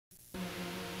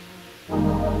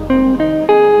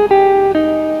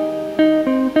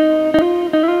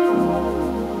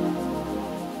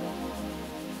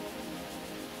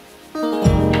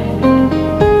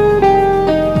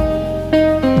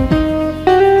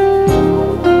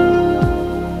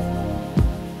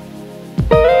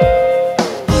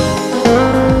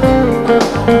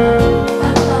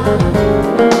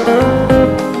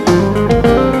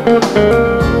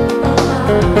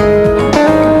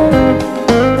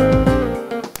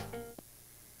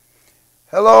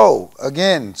Hello,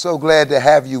 again, so glad to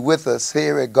have you with us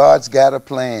here at God's Got a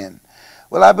Plan.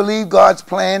 Well, I believe God's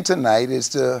plan tonight is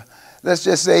to, let's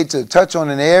just say, to touch on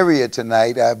an area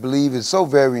tonight I believe is so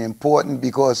very important,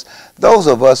 because those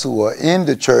of us who are in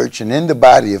the church and in the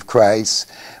body of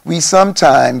Christ, we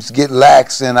sometimes get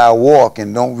lax in our walk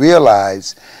and don't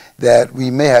realize that we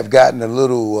may have gotten a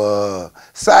little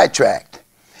sidetracked.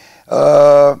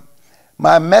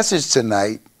 My message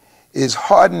tonight is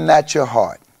harden not your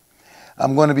heart.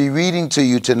 I'm going to be reading to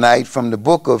you tonight from the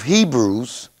book of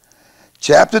Hebrews,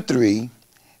 chapter 3,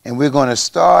 and we're going to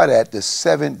start at the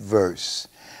 7th verse.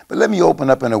 But let me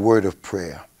open up in a word of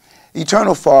prayer.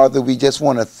 Eternal Father, we just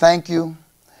want to thank you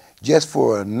just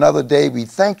for another day. We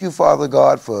thank you, Father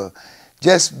God, for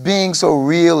just being so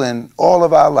real in all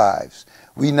of our lives.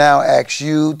 We now ask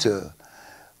you to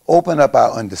open up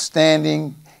our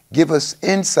understanding, give us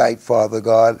insight, Father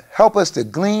God. Help us to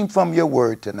glean from your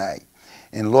word tonight.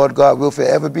 And Lord God, we'll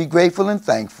forever be grateful and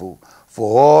thankful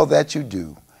for all that you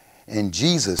do. In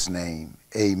Jesus' name,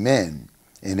 amen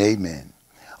and amen.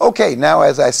 Okay, now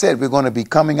as I said, we're going to be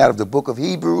coming out of the book of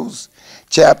Hebrews,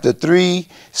 chapter 3,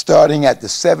 starting at the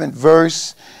 7th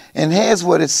verse. And here's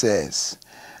what it says.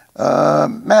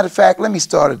 Matter of fact, let me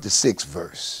start at the 6th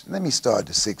verse. Let me start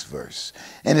the 6th verse.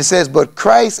 And it says, "But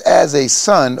Christ as a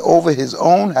son over his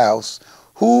own house,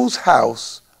 whose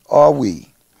house are we?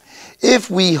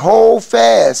 If we hold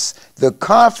fast the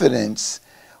confidence.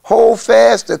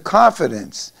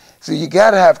 So you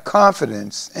got to have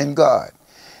confidence in God.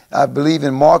 I believe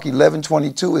in Mark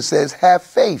 11:22 it says, have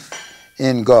faith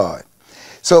in God.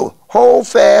 So hold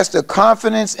fast the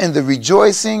confidence and the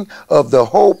rejoicing of the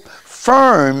hope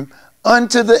firm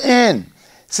unto the end.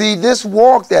 See, this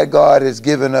walk that God has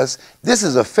given us, this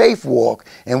is a faith walk,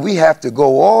 and we have to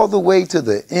go all the way to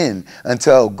the end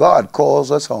until God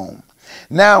calls us home.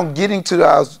 Now, getting to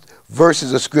our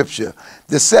verses of scripture,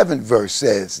 the 7th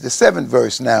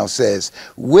verse now says,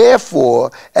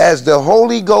 "Wherefore, as the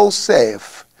Holy Ghost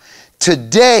saith,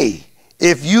 today,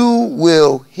 if you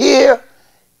will hear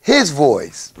his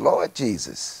voice," Lord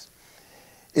Jesus,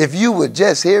 if you would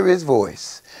just hear his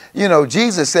voice. You know,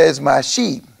 Jesus says, "My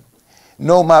sheep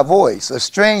know my voice. A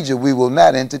stranger we will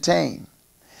not entertain."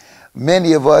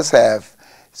 Many of us have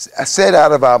said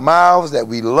out of our mouths that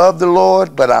we love the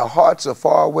Lord, but our hearts are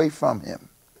far away from him.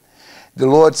 The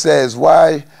Lord says,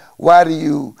 why do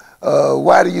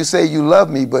you say you love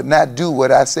me but not do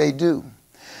what I say do?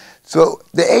 So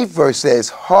the 8th verse says,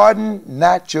 "Harden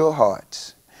not your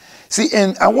hearts." See,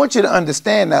 and I want you to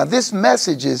understand now, this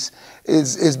message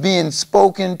is being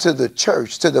spoken to the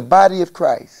church, to the body of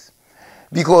Christ,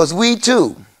 because we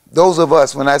too, those of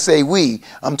us, when I say we,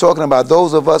 I'm talking about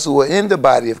those of us who are in the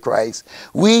body of Christ,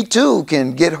 we too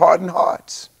can get hardened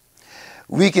hearts.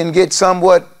 We can get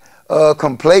somewhat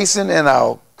complacent in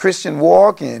our Christian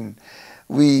walk, and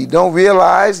we don't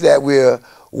realize that we're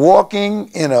walking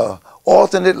in an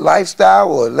alternate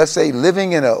lifestyle, or let's say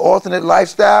living in an alternate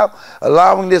lifestyle,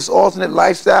 allowing this alternate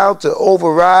lifestyle to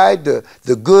override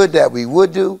the good that we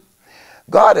would do.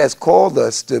 God has called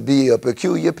us to be a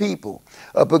peculiar people.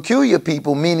 A peculiar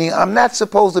people meaning I'm not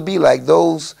supposed to be like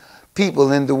those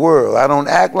people in the world. I don't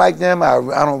act like them. I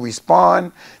don't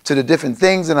respond to the different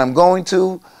things that I'm going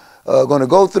to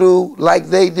go through like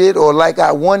they did, or like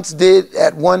I once did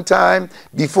at one time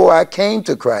before I came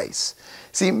to Christ.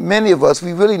 See, many of us,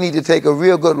 we really need to take a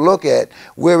real good look at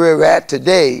where we're at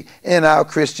today in our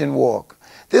Christian walk.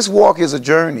 This walk is a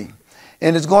journey,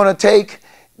 and it's going to take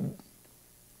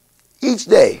each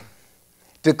day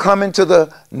to come into the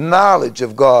knowledge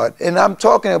of God. And I'm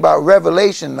talking about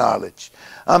revelation knowledge.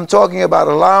 I'm talking about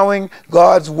allowing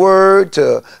God's word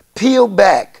to peel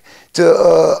back,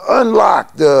 to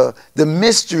unlock the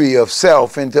mystery of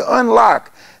self, and to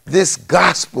unlock this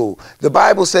gospel. The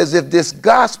Bible says if this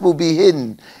gospel be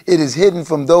hidden, it is hidden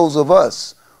from those of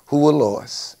us who are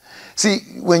lost. See,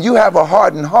 when you have a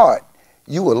hardened heart,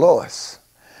 you are lost.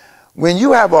 When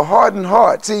you have a hardened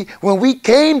heart, see, when we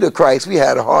came to Christ, we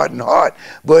had a hardened heart,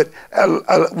 but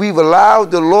we've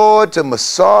allowed the Lord to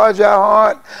massage our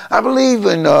heart. I believe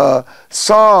in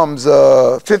Psalms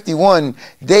 51,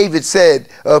 David said,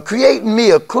 "Create in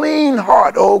me a clean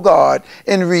heart, O God,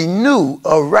 and renew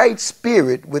a right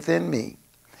spirit within me."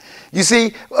 You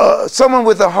see, someone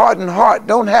with a hardened heart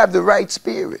don't have the right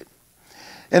spirit.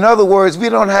 In other words, we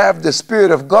don't have the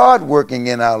Spirit of God working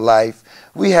in our life.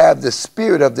 We have the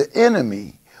spirit of the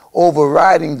enemy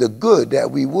overriding the good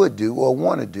that we would do or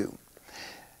want to do.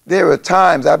 There are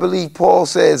times, I believe Paul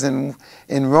says in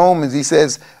Romans, he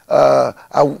says,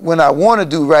 when I want to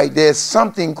do right, there's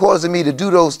something causing me to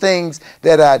do those things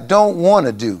that I don't want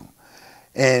to do.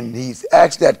 And he's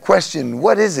asked that question,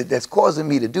 what is it that's causing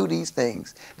me to do these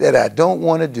things that I don't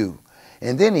want to do?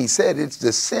 And then he said, it's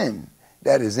the sin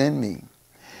that is in me.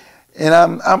 And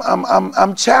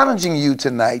I'm challenging you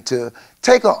tonight to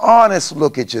take an honest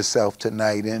look at yourself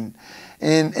tonight and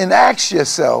ask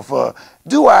yourself,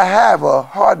 do I have a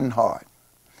hardened heart?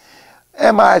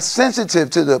 Am I sensitive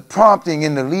to the prompting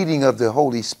and the leading of the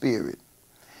Holy Spirit?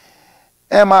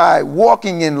 Am I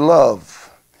walking in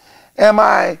love? Am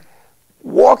I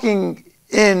walking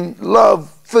in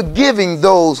love, forgiving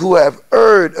those who have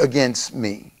erred against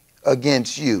me,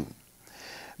 against you?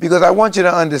 Because I want you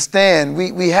to understand,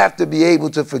 we have to be able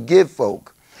to forgive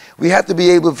folk. We have to be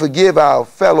able to forgive our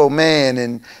fellow man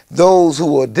and those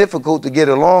who are difficult to get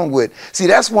along with. See,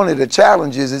 that's one of the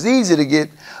challenges. It's easy to get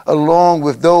along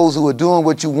with those who are doing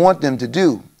what you want them to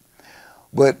do.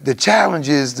 But the challenge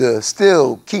is to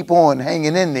still keep on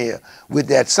hanging in there with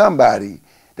that somebody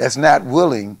that's not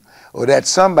willing, or that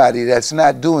somebody that's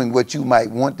not doing what you might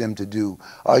want them to do.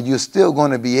 Are you still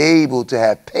going to be able to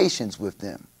have patience with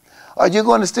them? Are you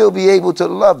going to still be able to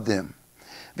love them?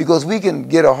 Because we can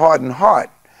get a hardened heart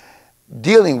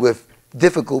dealing with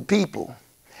difficult people.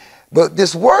 But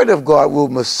this word of God will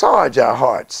massage our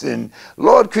hearts. And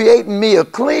Lord, create in me a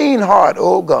clean heart,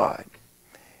 O God,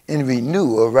 and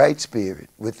renew a right spirit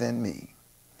within me.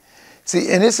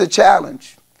 See, and it's a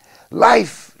challenge.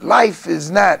 Life is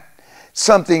not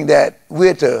something that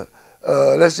we're to,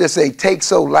 let's just say, take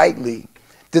so lightly.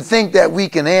 To think that we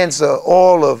can answer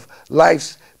all of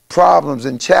life's problems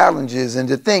and challenges, and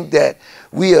to think that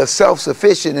we are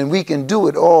self-sufficient and we can do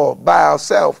it all by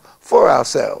ourselves, for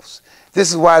ourselves.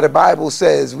 This is why the Bible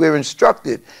says we're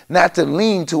instructed not to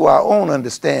lean to our own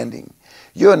understanding.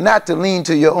 You're not to lean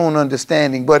to your own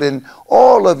understanding, but in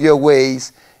all of your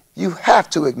ways, you have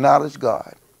to acknowledge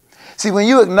God. See, when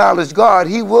you acknowledge God,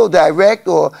 he will direct,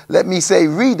 or let me say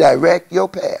redirect, your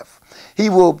path. He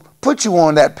will put you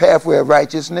on that pathway of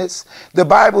righteousness. The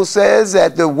Bible says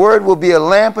that the word will be a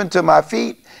lamp unto my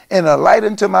feet and a light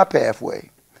unto my pathway.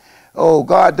 Oh,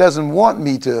 God doesn't want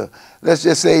me to, let's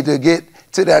just say, to get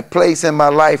to that place in my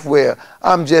life where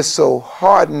I'm just so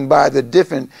hardened by the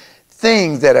different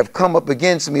things that have come up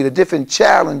against me, the different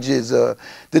challenges, the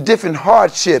different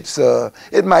hardships.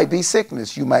 It might be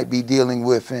sickness you might be dealing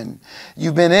with, and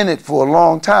you've been in it for a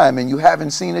long time and you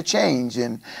haven't seen a change,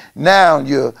 and now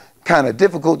you're kind of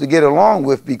difficult to get along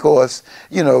with because,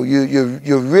 you know,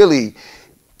 you're really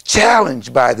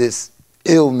challenged by this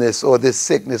illness or this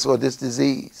sickness or this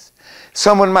disease.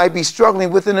 Someone might be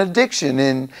struggling with an addiction,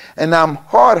 and I'm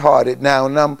hard-hearted now,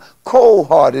 and I'm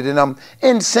cold-hearted, and I'm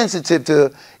insensitive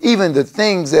to even the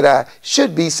things that I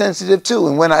should be sensitive to.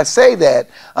 And when I say that,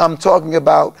 I'm talking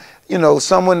about, you know,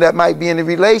 someone that might be in a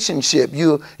relationship.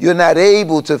 You're not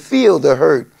able to feel the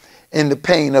hurt and the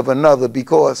pain of another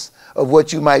because of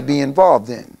what you might be involved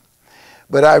in.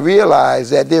 But I realize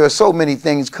that there are so many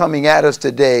things coming at us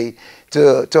today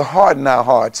to harden our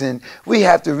hearts. And we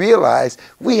have to realize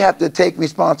we have to take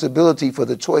responsibility for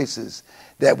the choices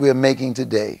that we're making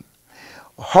today.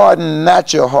 Harden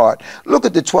not your heart. Look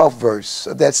at the 12th verse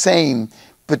of that same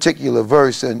particular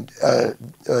verse and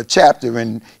chapter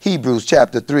in Hebrews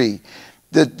chapter 3.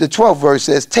 The 12th verse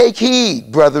says, take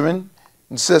heed, brethren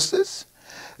and sisters,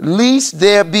 lest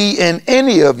there be in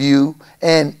any of you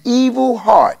an evil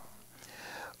heart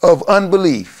of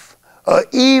unbelief. An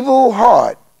evil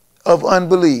heart of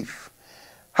unbelief.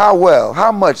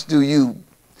 How much do you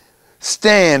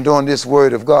stand on this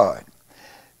word of God?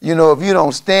 You know, if you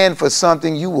don't stand for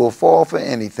something, you will fall for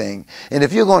anything. And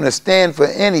if you're going to stand for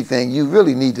anything, you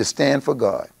really need to stand for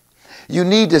God. You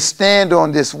need to stand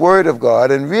on this word of God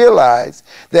and realize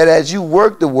that as you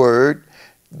work the word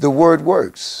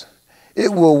works.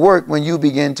 It will work when you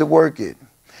begin to work it.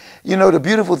 You know, the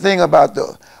beautiful thing about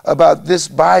this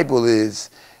Bible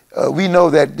is we know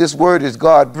that this word is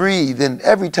God-breathed, and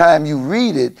every time you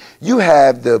read it, you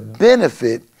have the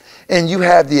benefit and you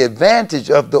have the advantage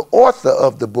of the author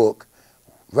of the book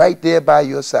right there by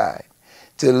your side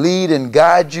to lead and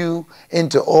guide you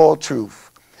into all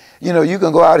truth. You know, you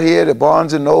can go out here to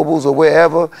Barnes and Nobles or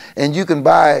wherever, and you can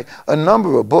buy a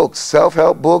number of books,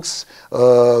 self-help books,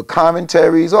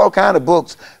 commentaries, all kind of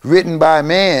books written by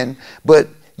man, but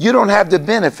you don't have the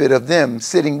benefit of them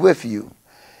sitting with you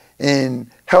and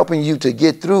helping you to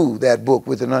get through that book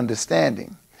with an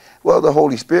understanding. Well, the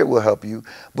Holy Spirit will help you.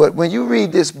 But when you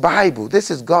read this Bible,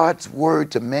 this is God's word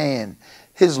to man,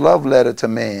 his love letter to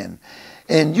man.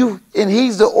 And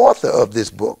he's the author of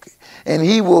this book. And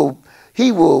he will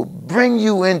bring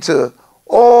you into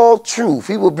all truth.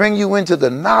 He will bring you into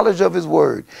the knowledge of his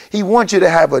word. He wants you to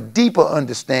have a deeper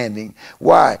understanding.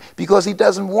 Why? Because he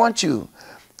doesn't want you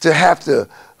to have to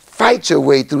fight your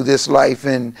way through this life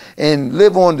and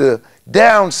live on the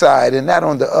downside and not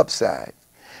on the upside.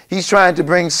 He's trying to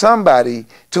bring somebody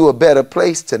to a better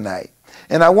place tonight.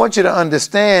 And I want you to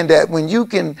understand that when you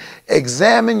can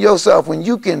examine yourself, when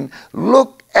you can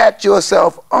look at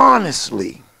yourself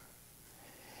honestly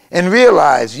and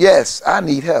realize, yes, I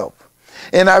need help.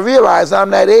 And I realize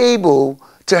I'm not able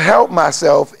to help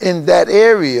myself in that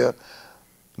area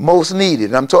most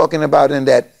needed. I'm talking about in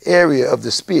that area of the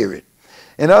spirit.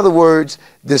 In other words,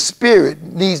 the spirit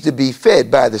needs to be fed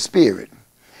by the spirit.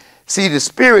 See, the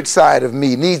spirit side of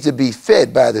me needs to be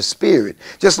fed by the spirit.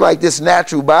 Just like this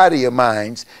natural body of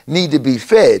mine need to be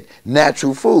fed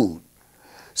natural food.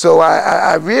 So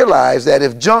I realize that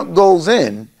if junk goes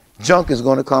in, junk is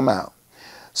going to come out.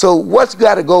 So what's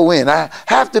got to go in? I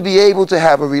have to be able to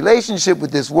have a relationship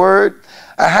with this word.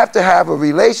 I have to have a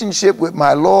relationship with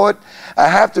my Lord. I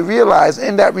have to realize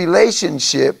in that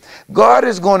relationship, God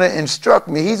is going to instruct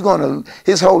me.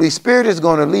 His Holy Spirit is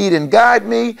going to lead and guide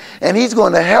me, and he's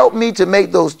going to help me to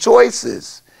make those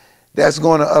choices that's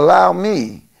going to allow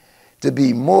me to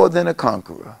be more than a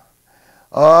conqueror.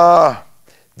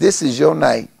 This is your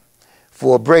night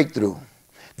for a breakthrough.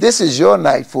 This is your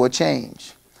night for a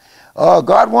change.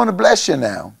 God want to bless you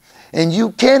now. And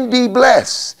you can be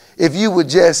blessed if you would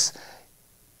just,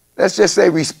 let's just say,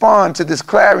 respond to this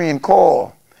clarion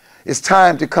call. It's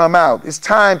time to come out. It's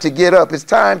time to get up. It's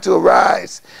time to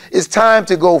arise. It's time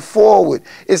to go forward.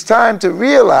 It's time to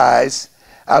realize,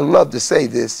 I love to say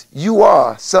this, you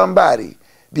are somebody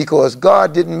because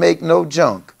God didn't make no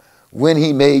junk when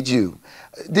he made you.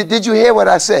 Did you hear what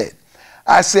I said?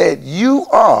 I said, you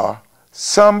are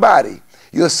somebody.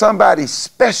 You're somebody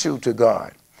special to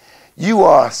God. You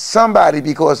are somebody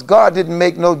because God didn't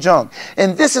make no junk.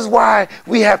 And this is why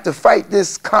we have to fight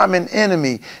this common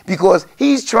enemy, because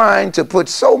he's trying to put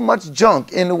so much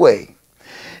junk in the way.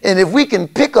 And if we can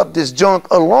pick up this junk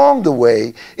along the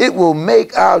way, it will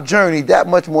make our journey that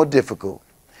much more difficult.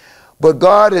 But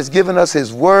God has given us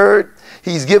his word.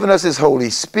 He's given us his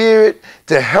Holy Spirit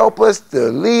to help us, to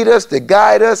lead us, to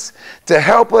guide us, to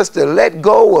help us to let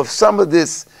go of some of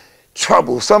this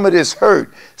trouble, some of this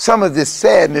hurt, some of this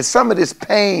sadness, some of this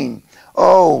pain.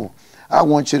 Oh, I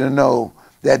want you to know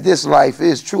that this life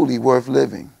is truly worth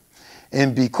living.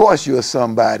 And because you're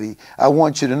somebody, I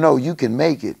want you to know you can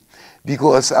make it.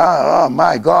 Because, oh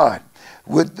my God,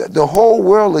 with the whole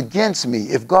world against me,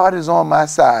 if God is on my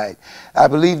side, I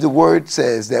believe the word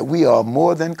says that we are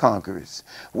more than conquerors.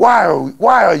 Why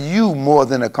are you more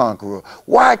than a conqueror?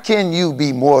 Why can you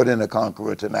be more than a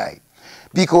conqueror tonight?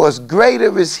 Because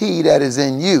greater is he that is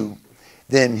in you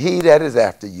than he that is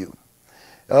after you.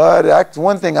 That's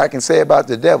one thing I can say about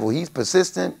the devil. He's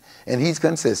persistent and he's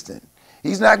consistent.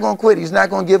 He's not going to quit. He's not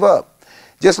going to give up.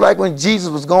 Just like when Jesus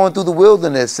was going through the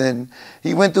wilderness and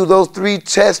he went through those 3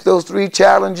 tests, those 3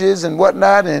 challenges and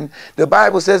whatnot. And the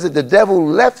Bible says that the devil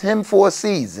left him for a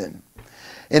season.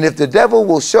 And if the devil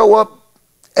will show up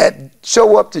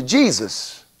to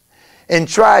Jesus and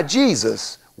try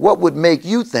Jesus, what would make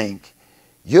you think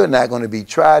you're not going to be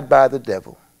tried by the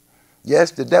devil? Yes,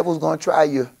 the devil's going to try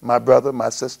you, my brother, my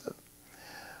sister.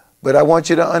 But I want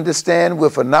you to understand,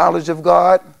 with a knowledge of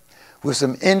God, with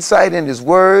some insight in his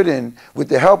word, and with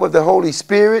the help of the Holy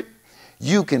Spirit,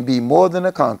 you can be more than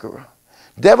a conqueror.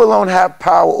 Devil don't have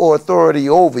power or authority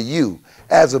over you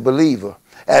as a believer,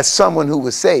 as someone who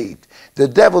was saved. The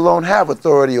devil don't have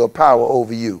authority or power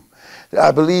over you. I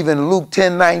believe in Luke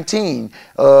 10:19,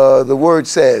 the word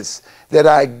says that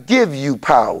I give you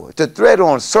power to tread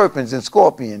on serpents and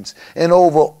scorpions and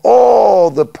over all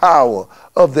the power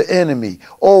of the enemy.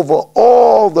 Over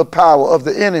all the power of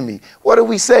the enemy. What are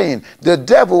we saying? The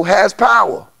devil has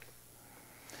power.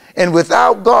 And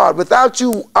without God, without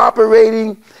you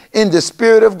operating in the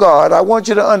Spirit of God, I want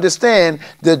you to understand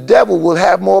the devil will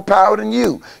have more power than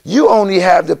you. You only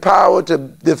have the power to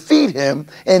defeat him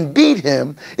and beat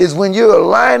him is when you're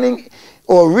aligning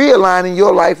or realigning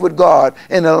your life with God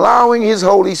and allowing his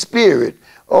Holy Spirit,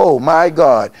 oh my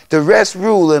God, to rest,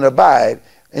 rule, and abide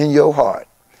in your heart.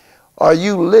 Are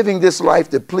you living this life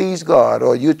to please God,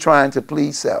 or are you trying to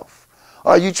please self?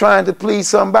 Are you trying to please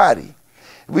somebody?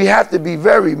 We have to be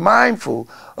very mindful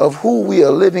of who we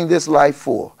are living this life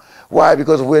for. Why?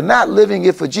 Because if we're not living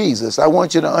it for Jesus, I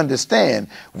want you to understand,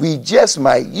 you just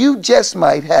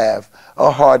might have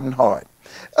a hardened heart.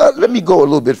 Let me go a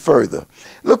little bit further.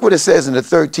 Look what it says in the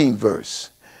 13th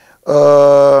verse.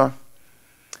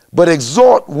 But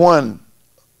exhort one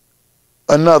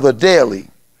another daily,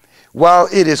 while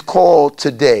it is called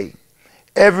today.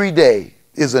 Every day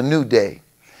is a new day.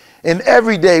 And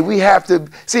every day we have to,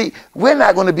 see, we're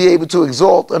not going to be able to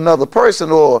exalt another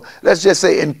person, or let's just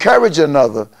say encourage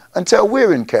another, until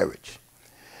we're encouraged.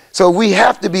 So we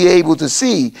have to be able to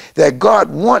see that God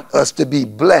wants us to be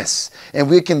blessed. And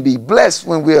we can be blessed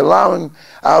when we're allowing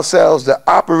ourselves to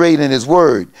operate in his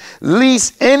word.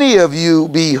 Lest any of you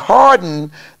be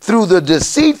hardened through the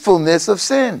deceitfulness of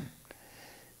sin.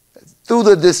 Through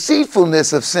the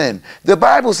deceitfulness of sin. The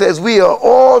Bible says we are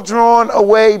all drawn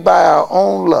away by our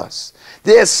own lusts.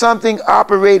 There's something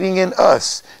operating in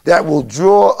us that will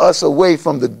draw us away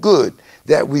from the good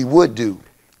that we would do.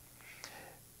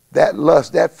 That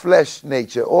lust, that flesh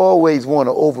nature always want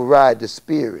to override the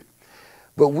spirit.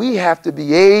 But we have to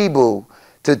be able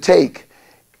to take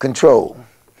control.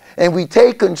 And we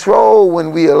take control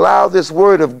when we allow this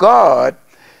word of God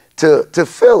to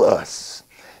fill us.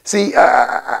 See,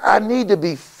 I need to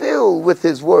be filled with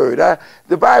his word.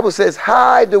 The Bible says,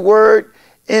 hide the word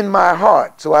in my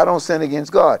heart so I don't sin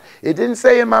against God. It didn't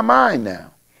say in my mind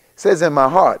now. It says in my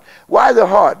heart. Why the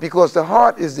heart? Because the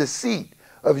heart is the seat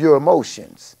of your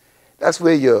emotions. That's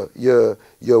where your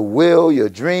will, your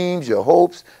dreams, your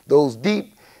hopes, those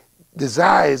deep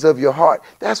desires of your heart,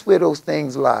 that's where those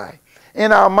things lie.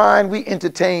 In our mind, we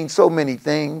entertain so many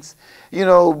things. You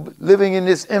know, living in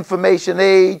this information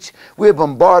age, we're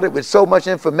bombarded with so much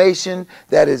information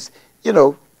that is, you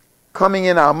know, coming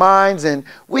in our minds, and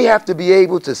we have to be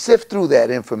able to sift through that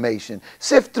information,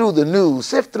 sift through the news,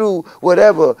 sift through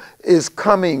whatever is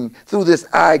coming through this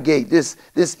eye gate, this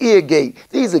ear gate.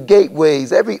 These are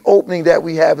gateways. Every opening that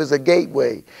we have is a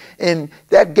gateway. And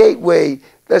that gateway,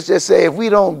 let's just say, if we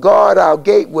don't guard our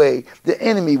gateway, the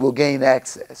enemy will gain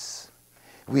access.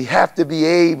 We have to be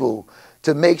able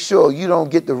to make sure you don't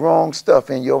get the wrong stuff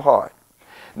in your heart.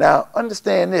 Now,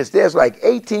 understand this. There's like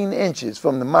 18 inches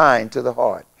from the mind to the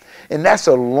heart. And that's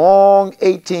a long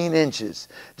 18 inches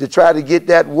to try to get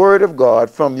that word of God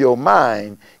from your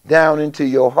mind down into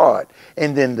your heart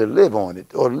and then to live on it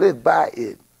or live by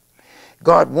it.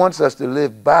 God wants us to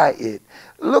live by it.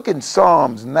 Look in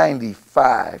Psalms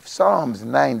 95. Psalms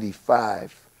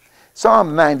 95.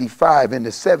 Psalm 95 in the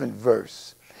 7th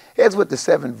verse. Here's what the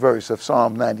 7th verse of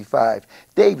Psalm 95,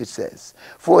 David says,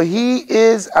 "For he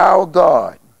is our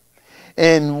God,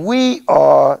 and we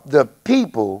are the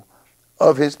people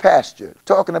of his pasture."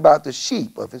 Talking about the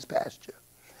sheep of his pasture.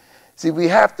 See, we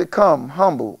have to come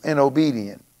humble and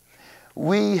obedient.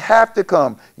 We have to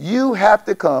come, you have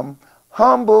to come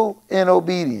humble and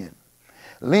obedient,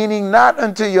 leaning not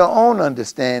unto your own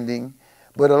understanding,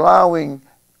 but allowing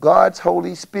God's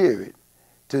Holy Spirit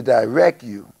to direct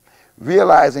you,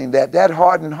 realizing that that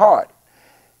hardened heart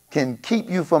can keep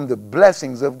you from the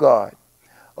blessings of God.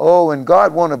 Oh, and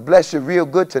God want to bless you real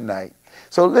good tonight.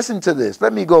 So listen to this.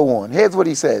 Let me go on. Here's what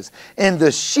he says. "In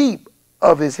the sheep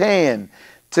of his hand,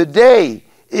 today,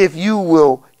 if you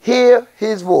will hear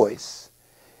his voice."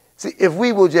 See, if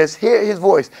we will just hear his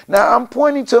voice. Now, I'm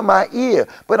pointing to my ear,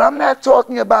 but I'm not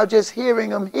talking about just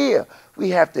hearing him here. We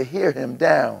have to hear him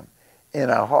down in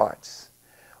our hearts.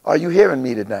 Are you hearing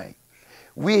me tonight?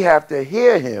 We have to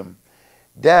hear him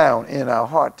down in our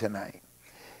heart tonight.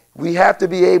 We have to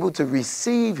be able to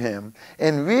receive him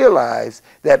and realize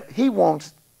that he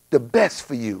wants the best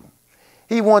for you.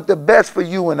 He wants the best for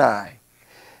you and I.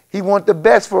 He wants the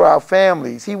best for our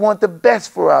families. He wants the best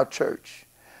for our church.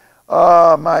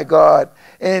 Oh, my God.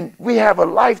 And we have a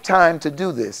lifetime to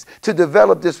do this, to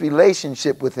develop this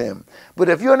relationship with him. But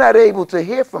if you're not able to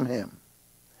hear from him,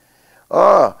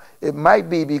 it might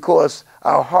be because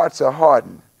our hearts are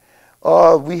hardened.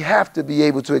 We have to be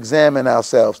able to examine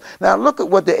ourselves. Now look at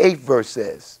what the 8th verse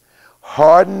says.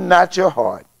 "Harden not your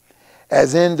heart,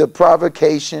 as in the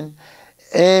provocation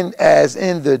and as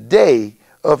in the day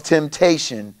of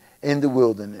temptation in the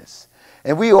wilderness."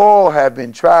 And we all have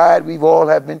been tried. We've all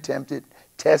have been tempted,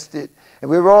 tested. And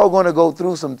we're all going to go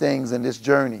through some things in this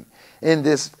journey, in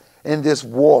this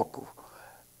walk.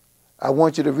 I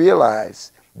want you to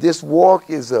realize this walk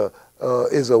is a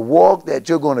walk that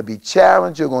you're going to be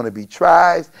challenged, you're going to be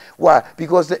tried. Why?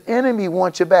 Because the enemy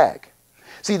wants you back.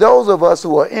 See, those of us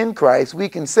who are in Christ, we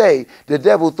can say the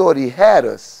devil thought he had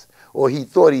us, or he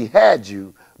thought he had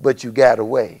you, but you got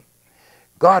away.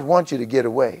 God wants you to get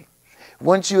away.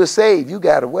 Once you are saved, you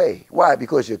got away. Why?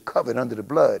 Because you're covered under the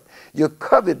blood. You're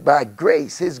covered by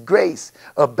grace. His grace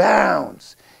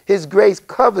abounds. His grace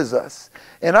covers us.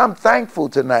 And I'm thankful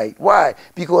tonight. Why?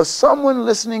 Because someone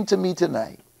listening to me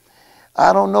tonight,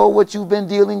 I don't know what you've been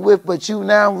dealing with, but you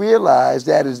now realize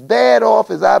that as bad off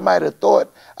as I might have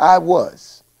thought I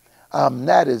was, I'm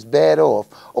not as bad off.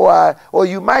 Or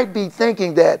you might be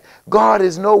thinking that God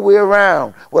is nowhere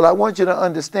around. Well, I want you to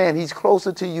understand he's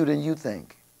closer to you than you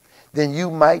think, than you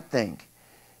might think.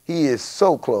 He is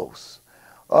so close.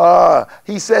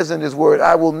 He says in his word,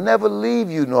 I will never leave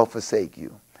you nor forsake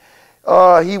you.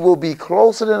 He will be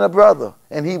closer than a brother,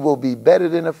 and he will be better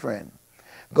than a friend.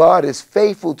 God is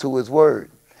faithful to his word.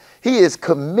 He is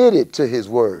committed to his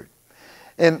word.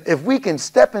 And if we can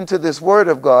step into this word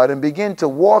of God and begin to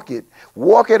walk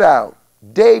it out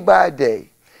day by day.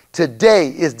 Today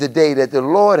is the day that the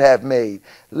Lord hath made.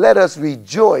 Let us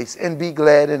rejoice and be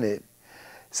glad in it.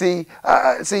 See,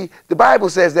 the Bible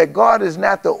says that God is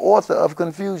not the author of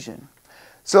confusion.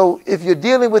 So if you're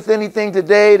dealing with anything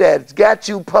today that's got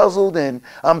you puzzled and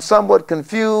I'm somewhat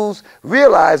confused,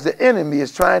 realize the enemy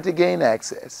is trying to gain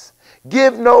access.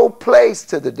 Give no place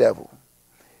to the devil.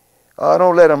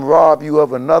 Don't let him rob you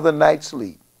of another night's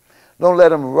sleep. Don't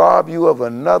let him rob you of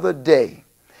another day.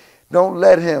 Don't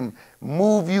let him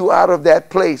move you out of that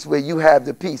place where you have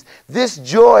the peace. This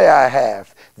joy I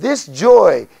have, this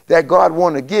joy that God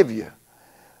wants to give you,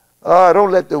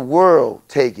 don't let the world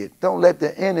take it. Don't let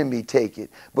the enemy take it.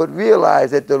 But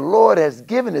realize that the Lord has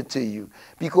given it to you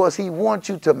because he wants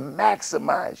you to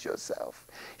maximize yourself.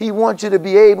 He wants you to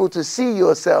be able to see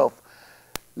yourself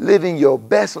living your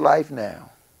best life now.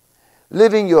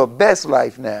 Living your best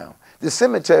life now. The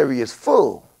cemetery is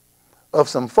full of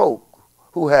some folk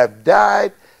who have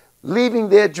died leaving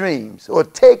their dreams or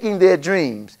taking their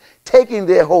dreams, taking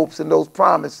their hopes and those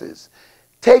promises,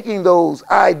 taking those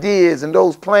ideas and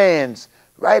those plans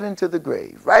right into the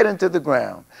grave, right into the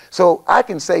ground. So I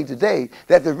can say today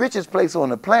that the richest place on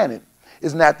the planet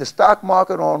is not the stock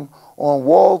market on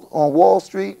Wall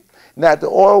Street, not the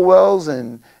oil wells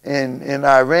in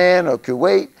Iran or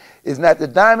Kuwait, is not the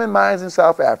diamond mines in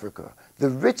South Africa. The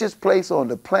richest place on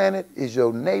the planet is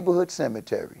your neighborhood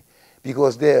cemetery,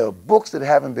 because there are books that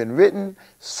haven't been written,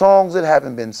 songs that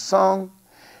haven't been sung,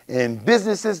 and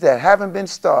businesses that haven't been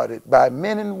started by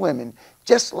men and women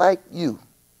just like you,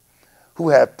 who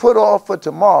have put off for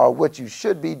tomorrow what you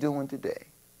should be doing today.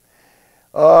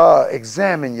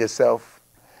 Examine yourself.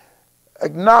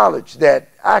 Acknowledge that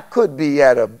I could be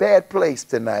at a bad place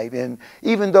tonight, and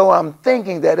even though I'm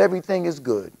thinking that everything is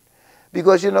good,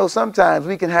 because, you know, sometimes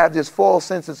we can have this false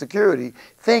sense of security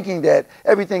thinking that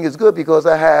everything is good because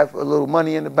I have a little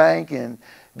money in the bank and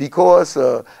because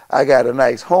I got a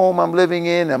nice home I'm living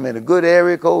in, I'm in a good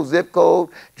area code, zip code,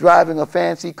 driving a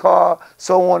fancy car,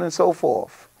 so on and so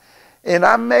forth. And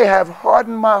I may have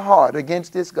hardened my heart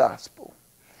against this gospel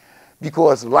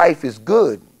because life is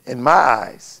good in my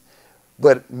eyes,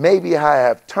 but maybe I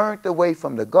have turned away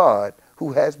from the God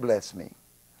who has blessed me.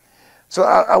 So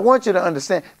I want you to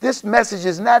understand, this message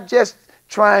is not just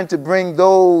trying to bring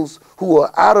those who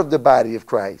are out of the body of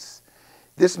Christ.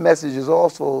 This message is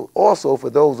also for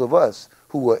those of us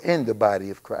who are in the body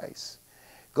of Christ.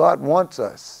 God wants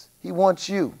us. He wants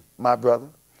you, my brother.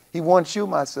 He wants you,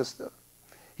 my sister.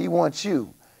 He wants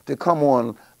you to come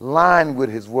on line with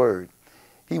his word.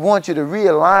 He wants you to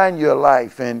realign your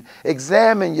life and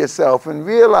examine yourself and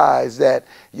realize that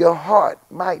your heart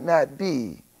might not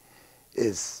be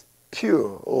as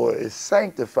pure or as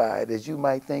sanctified as you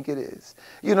might think it is.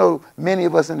 You know, many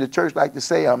of us in the church like to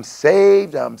say, I'm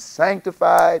saved, I'm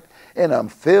sanctified, and I'm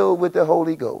filled with the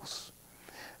Holy Ghost.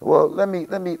 Well, let me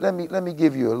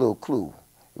give you a little clue.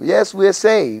 Yes, we're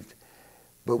saved,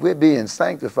 but we're being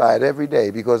sanctified every day,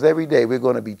 because every day we're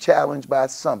going to be challenged by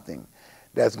something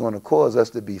that's going to cause us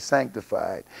to be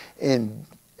sanctified. And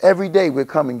every day we're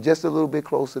coming just a little bit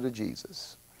closer to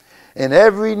Jesus. And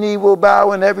every knee will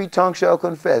bow and every tongue shall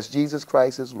confess Jesus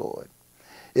Christ is Lord.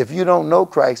 If you don't know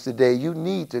Christ today, you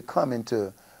need to come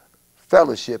into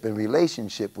fellowship and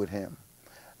relationship with him.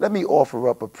 Let me offer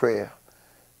up a prayer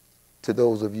to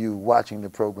those of you watching the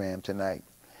program tonight.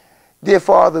 Dear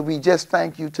Father, we just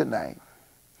thank you tonight.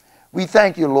 We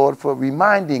thank you, Lord, for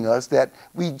reminding us that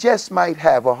we just might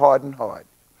have a hardened heart.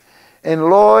 And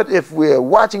Lord, if we're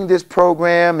watching this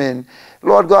program and,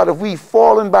 Lord God, if we've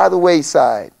fallen by the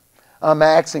wayside, I'm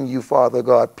asking you, Father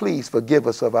God, please forgive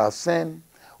us of our sin,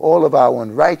 all of our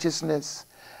unrighteousness.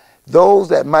 Those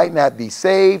that might not be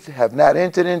saved, have not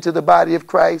entered into the body of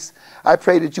Christ, I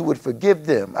pray that you would forgive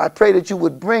them. I pray that you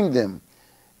would bring them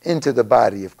into the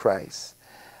body of Christ.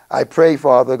 I pray,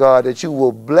 Father God, that you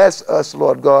will bless us,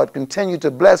 Lord God, continue to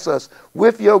bless us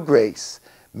with your grace.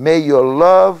 May your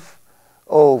love,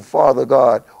 oh, Father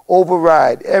God,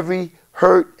 override every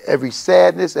hurt, every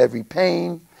sadness, every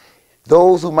pain.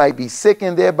 Those who might be sick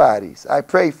in their bodies, I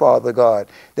pray, Father God,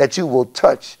 that you will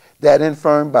touch that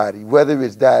infirm body, whether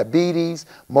it's diabetes,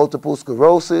 multiple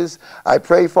sclerosis. I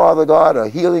pray, Father God, a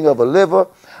healing of a liver.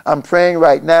 I'm praying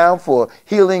right now for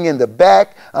healing in the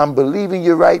back. I'm believing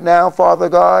you right now, Father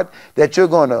God, that you're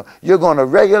gonna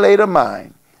regulate a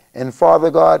mind And Father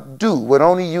God, do what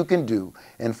only you can do.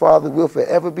 And Father, we'll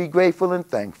forever be grateful and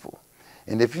thankful.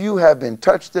 And if you have been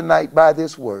touched tonight by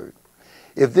this word,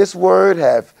 if this word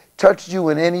have touched you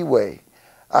in any way,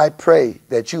 I pray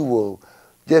that you will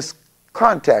just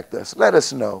contact us. Let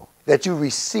us know that you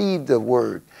received the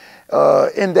word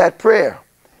in that prayer.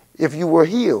 If you were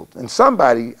healed, and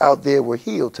somebody out there were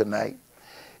healed tonight,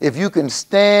 if you can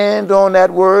stand on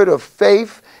that word of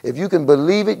faith, if you can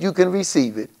believe it, you can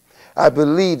receive it. I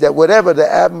believe that whatever the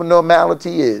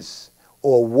abnormality is,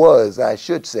 or was, I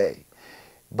should say,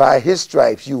 by his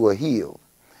stripes you were healed.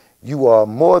 You are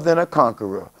more than a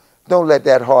conqueror. Don't let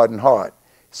that hardened heart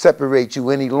separate you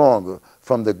any longer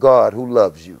from the God who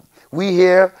loves you. We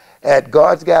here at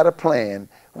God's Got a Plan,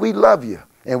 we love you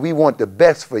and we want the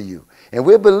best for you. And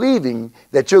we're believing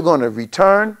that you're going to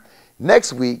return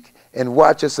next week and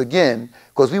watch us again,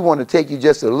 because we want to take you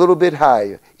just a little bit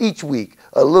higher each week,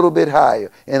 a little bit higher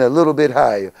and a little bit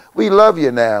higher. We love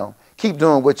you now. Keep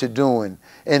doing what you're doing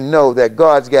and know that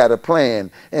God's got a plan,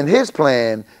 and his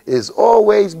plan is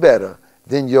always better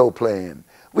than your plan.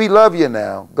 We love you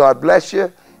now. God bless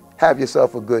you. Have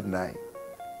yourself a good night.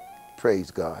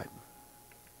 Praise God.